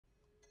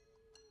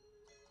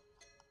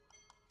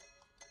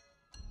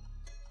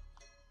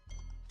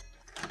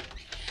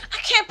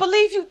can't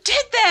believe you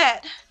did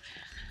that.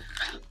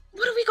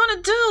 What are we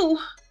gonna do?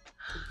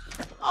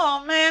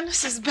 Oh man,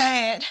 this is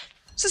bad.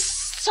 This is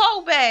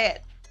so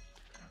bad.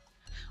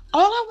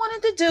 All I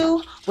wanted to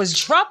do was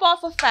drop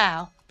off a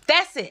file.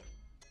 That's it.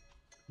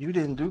 You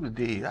didn't do the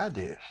deed, I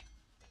did.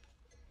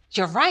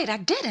 You're right, I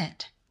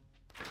didn't.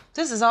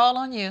 This is all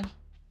on you.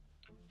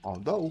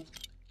 Although,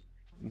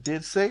 you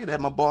did say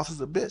that my boss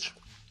is a bitch.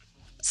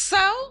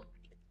 So?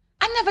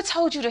 I never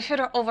told you to hit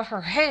her over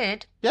her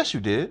head. Yes, you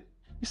did.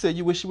 You said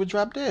you wish she would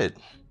drop dead.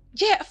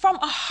 Yeah, from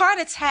a heart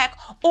attack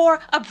or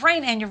a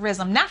brain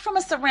aneurysm, not from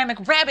a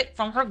ceramic rabbit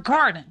from her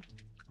garden.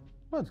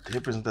 What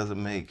difference does it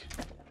make?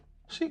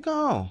 She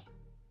gone.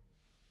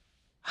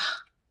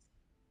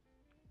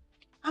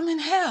 I'm in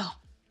hell.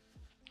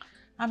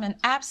 I'm in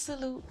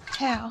absolute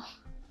hell.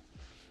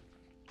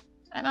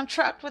 And I'm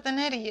trapped with an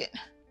idiot.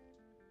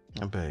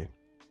 And babe,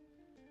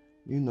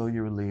 you know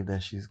you're relieved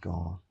that she's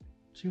gone.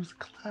 She was a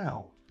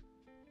clown.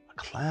 A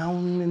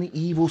clown in the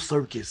evil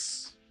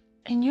circus.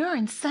 And you're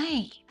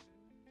insane.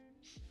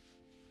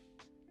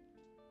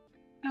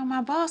 No,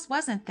 my boss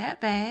wasn't that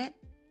bad.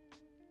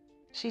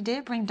 She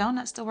did bring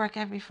donuts to work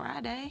every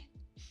Friday.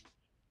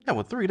 That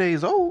was 3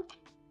 days old.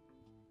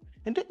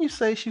 And didn't you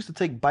say she used to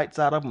take bites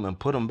out of them and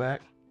put them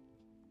back?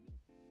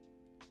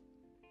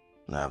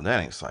 Now,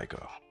 that ain't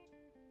psycho.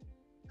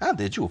 I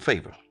did you a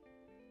favor.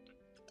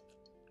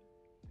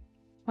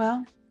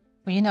 Well,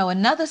 you know,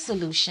 another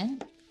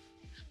solution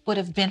would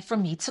have been for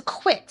me to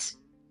quit.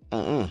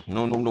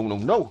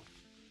 No.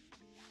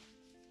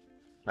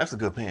 That's a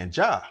good paying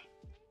job.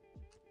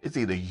 It's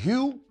either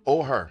you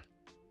or her.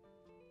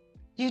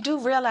 You do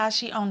realize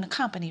she owned the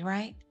company,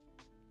 right?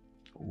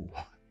 Ooh.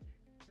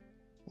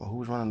 Well,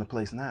 who's running the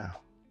place now?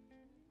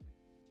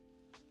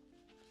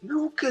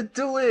 You could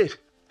do it.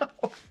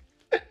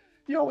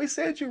 You always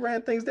said you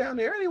ran things down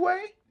there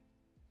anyway.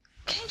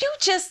 Can you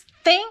just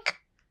think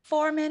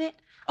for a minute?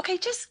 Okay,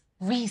 just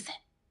reason.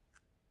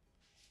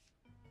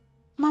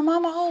 My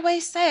mama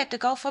always said to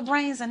go for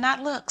brains and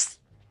not looks.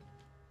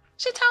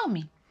 She told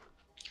me.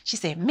 She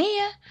said,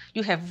 Mia,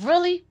 you have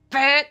really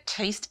bad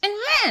taste in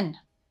men.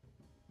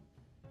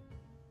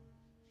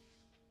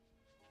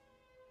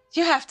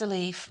 You have to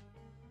leave.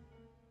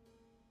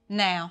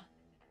 Now.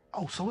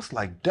 Oh, so it's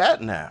like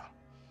that now.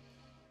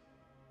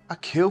 I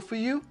kill for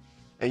you,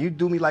 and you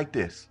do me like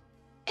this.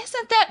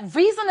 Isn't that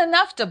reason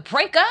enough to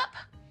break up?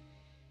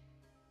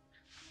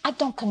 I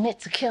don't commit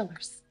to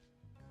killers.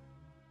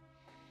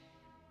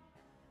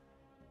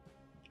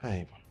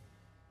 Babe,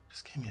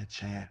 just give me a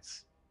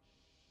chance.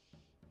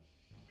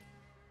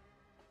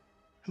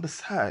 And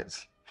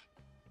besides,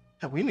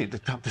 we need to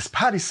dump this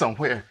body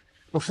somewhere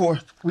before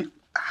we...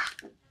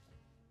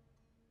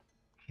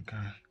 Okay.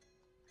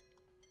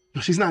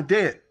 No, she's not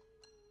dead.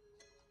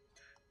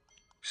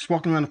 She's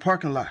walking around the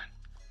parking lot.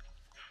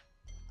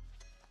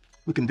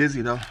 Looking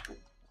dizzy, though.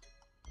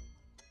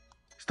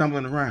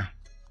 Stumbling around.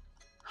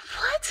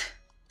 What?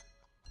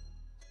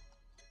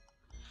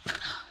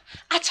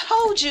 I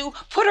told you,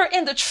 put her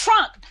in the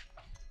trunk,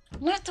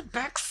 not the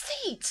back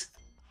seat.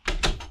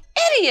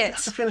 Idiot! You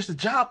have to finish the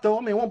job, though.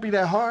 I mean, it won't be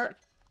that hard.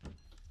 I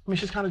mean,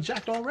 she's kind of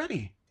jacked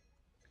already.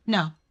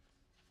 No.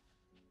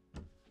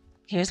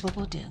 Here's what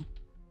we'll do.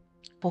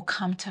 We'll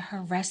come to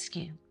her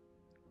rescue.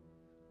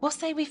 We'll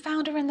say we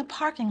found her in the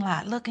parking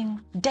lot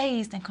looking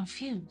dazed and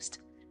confused,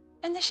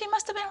 and that she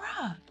must have been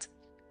robbed.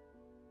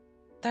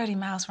 30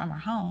 miles from her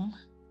home.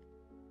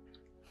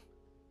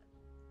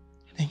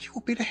 Then you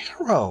will be the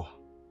hero.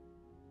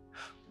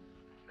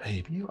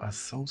 Babe, you are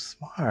so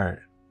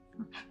smart.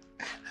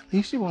 At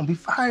least you won't be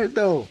fired,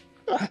 though.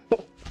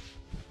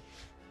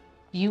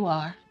 You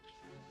are.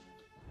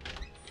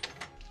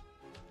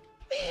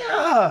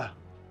 Mia!